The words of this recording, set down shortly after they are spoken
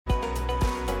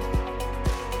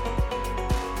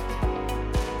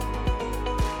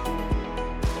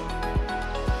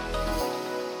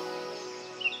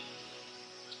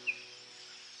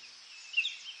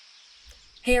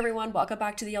Hey everyone, welcome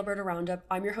back to the Alberta Roundup.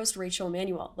 I'm your host, Rachel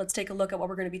Emanuel. Let's take a look at what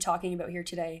we're going to be talking about here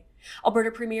today.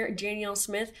 Alberta Premier Danielle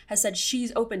Smith has said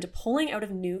she's open to pulling out of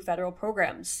new federal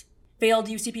programs. Failed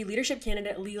UCP leadership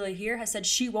candidate Leela Heer has said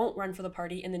she won't run for the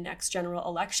party in the next general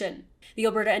election. The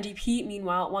Alberta NDP,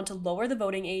 meanwhile, want to lower the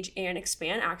voting age and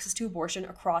expand access to abortion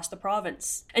across the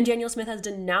province. And Danielle Smith has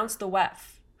denounced the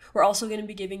WEF. We're also going to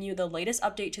be giving you the latest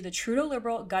update to the Trudeau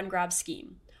Liberal gun grab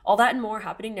scheme. All that and more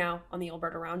happening now on the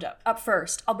Alberta Roundup. Up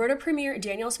first, Alberta Premier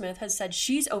Danielle Smith has said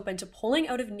she's open to pulling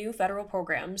out of new federal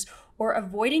programs or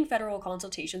avoiding federal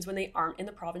consultations when they aren't in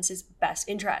the province's best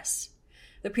interests.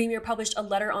 The Premier published a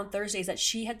letter on Thursdays that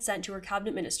she had sent to her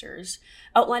cabinet ministers,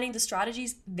 outlining the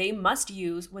strategies they must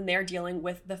use when they're dealing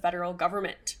with the federal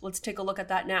government. Let's take a look at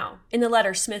that now. In the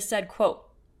letter, Smith said, quote,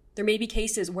 "There may be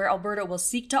cases where Alberta will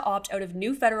seek to opt out of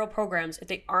new federal programs if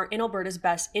they aren't in Alberta's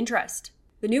best interest.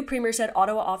 The new premier said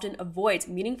Ottawa often avoids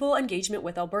meaningful engagement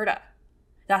with Alberta.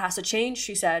 That has to change,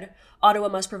 she said. Ottawa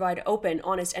must provide open,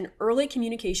 honest, and early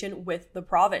communication with the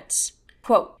province.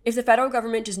 Quote, "If the federal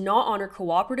government does not honor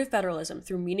cooperative federalism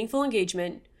through meaningful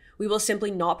engagement, we will simply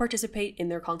not participate in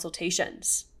their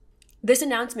consultations." This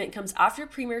announcement comes after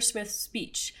Premier Smith's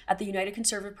speech at the United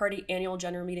Conservative Party annual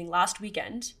general meeting last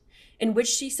weekend, in which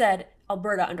she said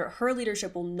Alberta, under her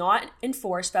leadership, will not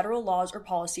enforce federal laws or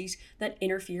policies that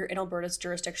interfere in Alberta's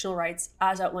jurisdictional rights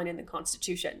as outlined in the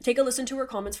Constitution. Take a listen to her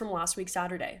comments from last week,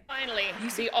 Saturday. Finally,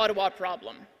 the Ottawa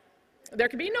problem. There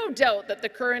can be no doubt that the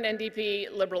current NDP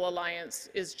Liberal Alliance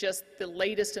is just the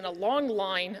latest in a long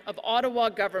line of Ottawa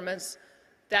governments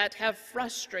that have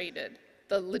frustrated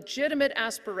the legitimate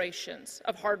aspirations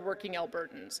of hardworking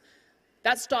Albertans.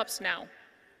 That stops now.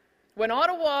 When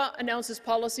Ottawa announces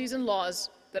policies and laws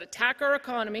that attack our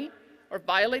economy or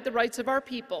violate the rights of our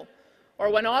people, or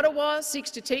when Ottawa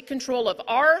seeks to take control of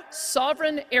our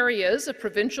sovereign areas of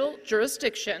provincial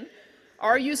jurisdiction,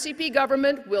 our UCP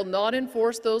government will not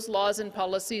enforce those laws and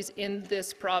policies in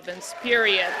this province,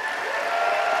 period.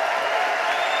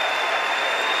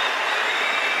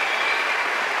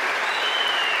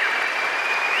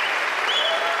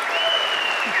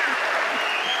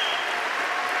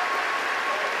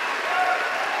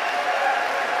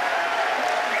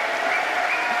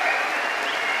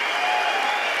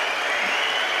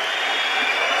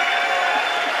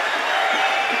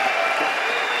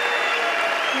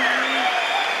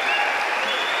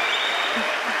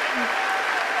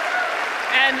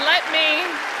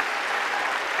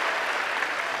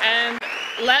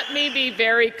 Let me be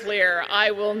very clear.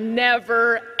 I will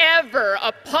never, ever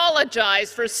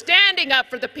apologize for standing up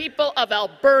for the people of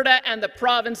Alberta and the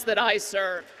province that I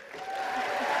serve.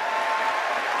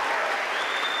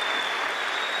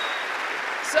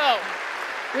 So,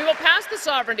 we will pass the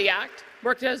Sovereignty Act.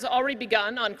 Work has already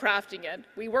begun on crafting it.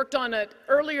 We worked on it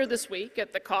earlier this week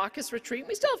at the caucus retreat.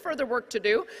 We still have further work to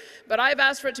do, but I've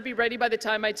asked for it to be ready by the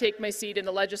time I take my seat in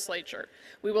the legislature.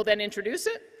 We will then introduce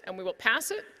it, and we will pass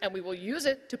it, and we will use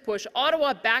it to push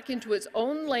Ottawa back into its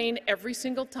own lane every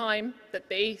single time that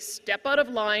they step out of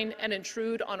line and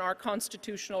intrude on our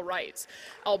constitutional rights.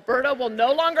 Alberta will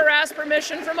no longer ask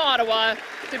permission from Ottawa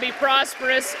to be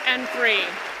prosperous and free.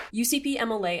 UCP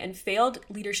MLA and failed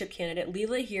leadership candidate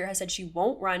Leela Heer has said she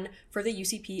won't run for the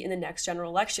UCP in the next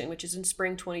general election, which is in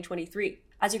spring 2023.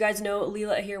 As you guys know,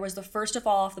 Leela Heer was the first to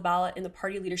fall off the ballot in the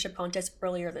party leadership contest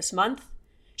earlier this month.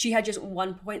 She had just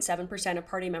 1.7% of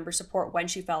party member support when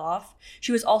she fell off.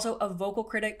 She was also a vocal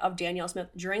critic of Danielle Smith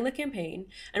during the campaign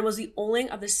and was the only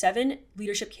of the 7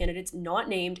 leadership candidates not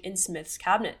named in Smith's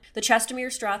cabinet. The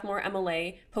Chestermere Strathmore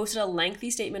MLA posted a lengthy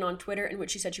statement on Twitter in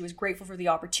which she said she was grateful for the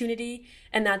opportunity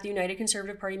and that the United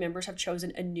Conservative Party members have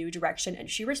chosen a new direction and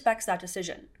she respects that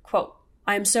decision. Quote,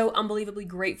 "I am so unbelievably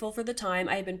grateful for the time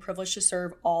I have been privileged to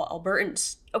serve all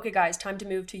Albertans." Okay guys, time to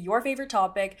move to your favorite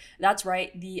topic. That's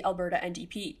right, the Alberta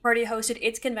NDP. Party hosted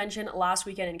its convention last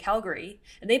weekend in Calgary,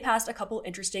 and they passed a couple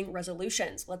interesting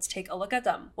resolutions. Let's take a look at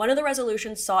them. One of the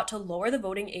resolutions sought to lower the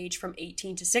voting age from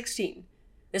 18 to 16.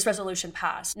 This resolution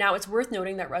passed. Now, it's worth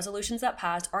noting that resolutions that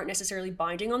passed aren't necessarily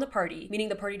binding on the party, meaning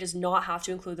the party does not have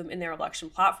to include them in their election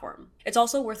platform. It's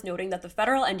also worth noting that the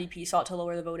federal NDP sought to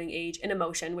lower the voting age in a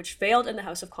motion which failed in the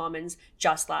House of Commons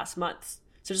just last month.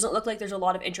 So it doesn't look like there's a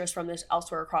lot of interest from this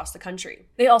elsewhere across the country.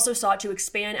 They also sought to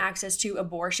expand access to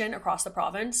abortion across the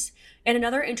province, and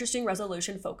another interesting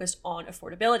resolution focused on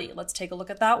affordability. Let's take a look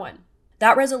at that one.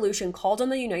 That resolution called on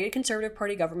the United Conservative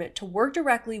Party government to work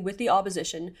directly with the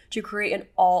opposition to create an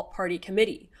all-party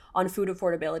committee on food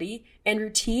affordability and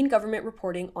routine government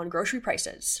reporting on grocery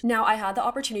prices. Now, I had the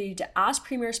opportunity to ask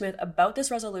Premier Smith about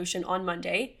this resolution on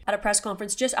Monday at a press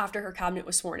conference just after her cabinet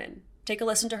was sworn in. Take a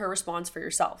listen to her response for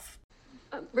yourself.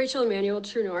 Rachel Emanuel,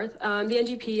 True North. The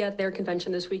NDP at their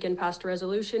convention this weekend passed a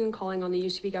resolution calling on the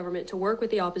UCP government to work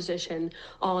with the opposition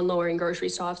on lowering grocery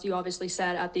costs. You obviously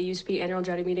said at the UCP annual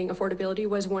general meeting affordability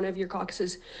was one of your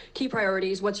caucus's key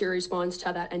priorities. What's your response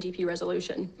to that NDP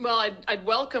resolution? Well, I'd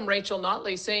welcome Rachel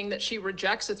Notley saying that she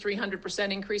rejects a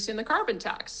 300% increase in the carbon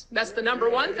tax. That's the number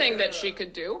one thing that she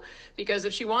could do, because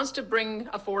if she wants to bring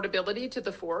affordability to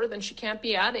the fore, then she can't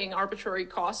be adding arbitrary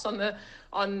costs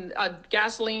on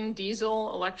gasoline, diesel,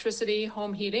 electricity,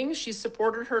 home heating. She's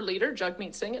supported her leader,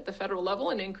 Jagmeet Singh, at the federal level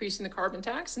in increasing the carbon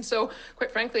tax. And so,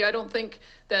 quite frankly, I don't think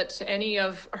that any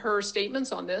of her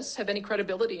statements on this have any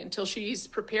credibility until she's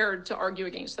prepared to argue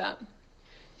against that.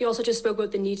 You also just spoke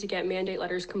about the need to get mandate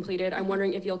letters completed. I'm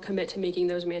wondering if you'll commit to making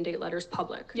those mandate letters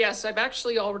public. Yes, I've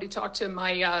actually already talked to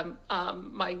my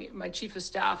my chief of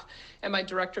staff and my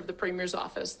director of the Premier's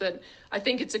office that I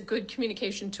think it's a good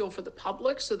communication tool for the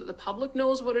public so that the public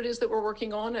knows what it is that we're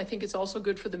working on. I think it's also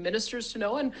good for the ministers to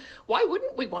know. And why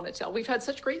wouldn't we want to tell? We've had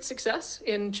such great success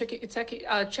in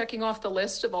checking off the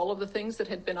list of all of the things that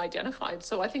had been identified.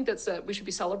 So I think that's we should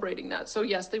be celebrating that. So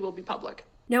yes, they will be public.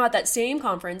 Now, at that same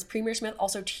conference, Premier Smith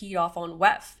also teed off on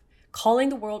WEF, calling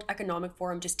the World Economic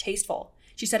Forum distasteful.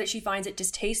 She said she finds it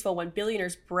distasteful when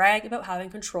billionaires brag about having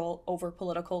control over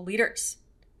political leaders.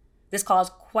 This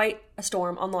caused quite a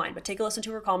storm online, but take a listen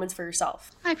to her comments for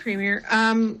yourself. Hi, Premier.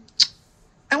 I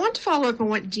want to follow up on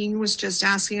what Dean was just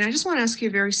asking. I just want to ask you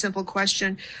a very simple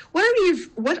question. What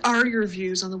are your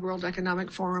views on the World Economic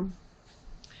Forum?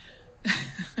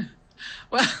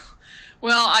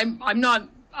 Well, I'm not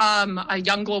a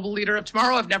young global leader of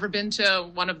tomorrow. I've never been to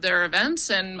one of their events,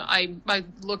 and I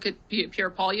look at Pierre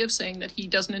Poilievre saying that he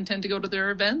doesn't intend to go to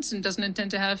their events and doesn't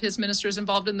intend to have his ministers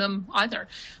involved in them either.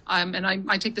 And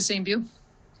I take the same view.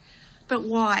 But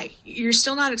why? You're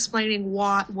still not explaining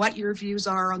what your views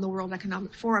are on the World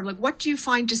Economic Forum. Like, what do you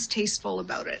find distasteful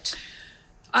about it?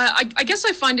 I guess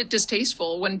I find it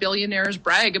distasteful when billionaires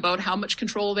brag about how much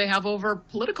control they have over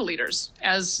political leaders,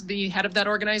 as the head of that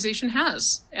organization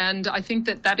has. And I think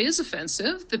that that is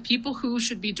offensive. The people who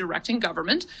should be directing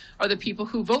government are the people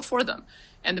who vote for them.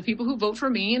 And the people who vote for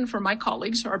me and for my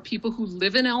colleagues are people who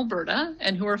live in Alberta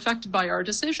and who are affected by our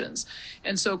decisions.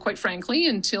 And so, quite frankly,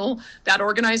 until that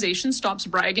organization stops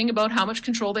bragging about how much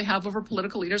control they have over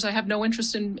political leaders, I have no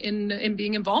interest in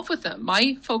being involved with them.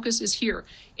 My focus is here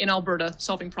in Alberta,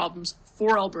 solving problems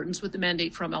for Albertans with the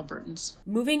mandate from Albertans.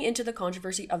 Moving into the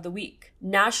controversy of the week,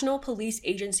 national police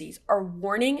agencies are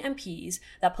warning MPs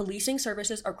that policing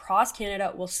services across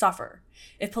Canada will suffer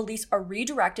if police are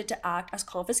redirected to act as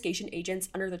confiscation agents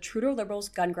under the Trudeau Liberals'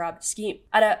 gun grab scheme.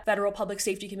 At a federal public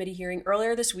safety committee hearing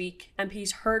earlier this week,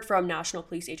 MPs heard from national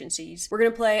police agencies. We're going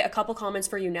to play a couple comments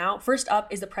for you now. First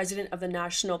up is the president of the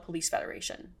National Police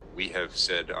Federation. We have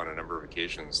said on a number of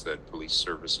occasions that police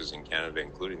services in Canada,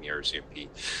 including the RCMP,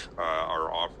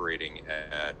 are operating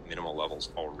at minimal levels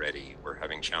already. We're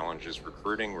having challenges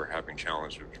recruiting, we're having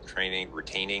challenges training,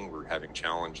 retaining, we're having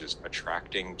challenges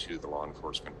attracting to the law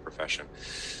enforcement profession.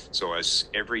 So as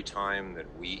every time that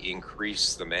we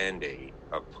increase the mandate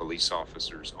of police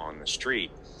officers on the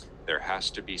street, there has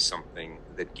to be something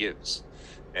that gives.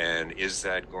 And is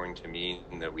that going to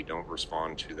mean that we don't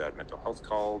respond to that mental health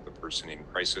call, the person in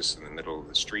crisis in the middle of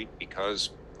the street,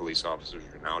 because police officers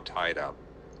are now tied up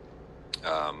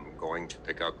going to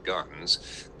pick up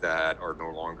guns that are no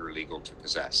longer legal to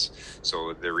possess?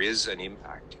 So there is an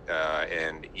impact.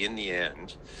 And in the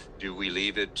end, do we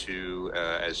leave it to,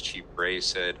 as Chief Bray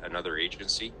said, another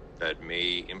agency that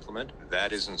may implement?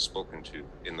 That isn't spoken to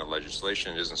in the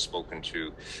legislation. It isn't spoken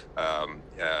to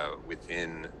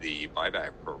within the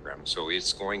buyback program. So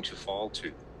it's going to fall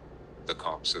to the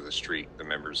cops of the street, the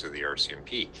members of the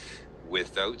RCMP.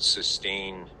 Without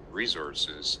sustained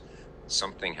resources,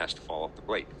 something has to fall off the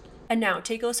plate. And now,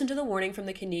 take a listen to the warning from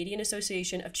the Canadian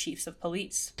Association of Chiefs of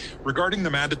Police. Regarding the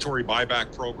mandatory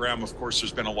buyback program, of course,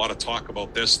 there's been a lot of talk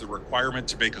about this, the requirement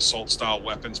to make assault-style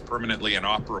weapons permanently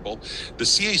inoperable. The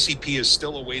CACP is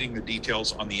still awaiting the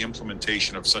details on the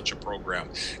implementation of such a program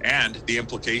and the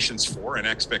implications for and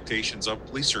expectations of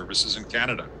police services in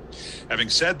Canada. Having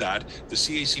said that, the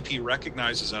CACP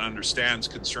recognizes and understands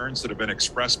concerns that have been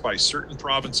expressed by certain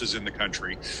provinces in the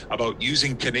country about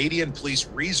using Canadian police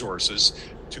resources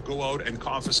to go out and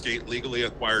confiscate legally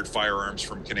acquired firearms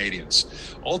from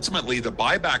Canadians. Ultimately, the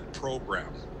buyback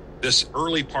program, this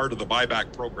early part of the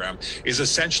buyback program, is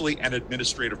essentially an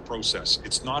administrative process.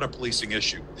 It's not a policing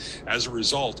issue. As a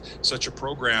result, such a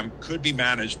program could be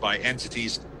managed by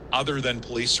entities other than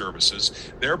police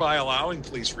services, thereby allowing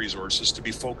police resources to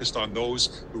be focused on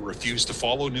those who refuse to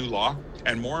follow new law,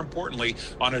 and more importantly,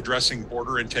 on addressing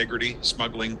border integrity,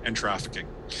 smuggling, and trafficking.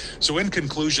 So in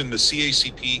conclusion, the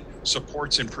CACP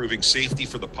supports improving safety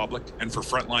for the public and for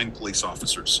frontline police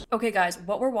officers. Okay guys,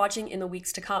 what we're watching in the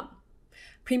weeks to come.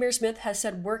 Premier Smith has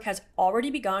said work has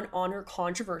already begun on her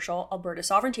controversial Alberta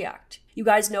Sovereignty Act. You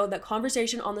guys know that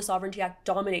conversation on the Sovereignty Act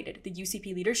dominated the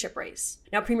UCP leadership race.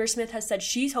 Now, Premier Smith has said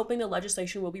she's hoping the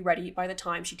legislation will be ready by the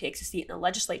time she takes a seat in the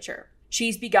legislature.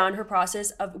 She's begun her process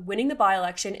of winning the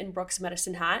by-election in Brooks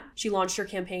Medicine Hat. She launched her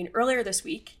campaign earlier this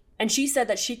week, and she said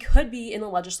that she could be in the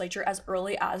legislature as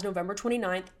early as November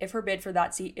 29th if her bid for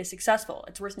that seat is successful.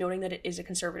 It's worth noting that it is a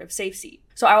Conservative safe seat.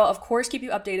 So I will of course keep you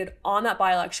updated on that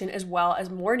by-election as well as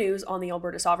more news on the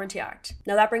Alberta Sovereignty Act.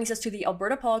 Now that brings us to the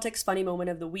Alberta Politics Funny Moment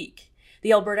of the Week.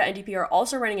 The Alberta NDP are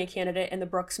also running a candidate in the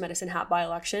Brooks Medicine Hat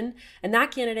by-election, and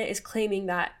that candidate is claiming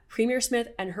that Premier Smith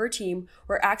and her team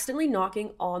were accidentally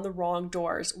knocking on the wrong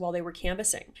doors while they were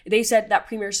canvassing. They said that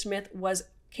Premier Smith was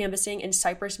canvassing in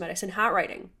Cypress medicine hat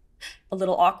writing. A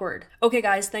little awkward. Okay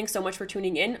guys, thanks so much for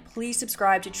tuning in. Please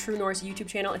subscribe to True North's YouTube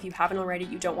channel if you haven't already.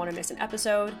 You don't want to miss an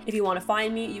episode. If you want to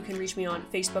find me, you can reach me on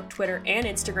Facebook, Twitter, and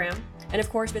Instagram. And of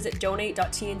course, visit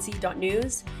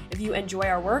donate.tnc.news if you enjoy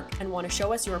our work and want to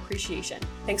show us your appreciation.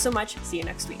 Thanks so much. See you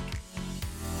next week.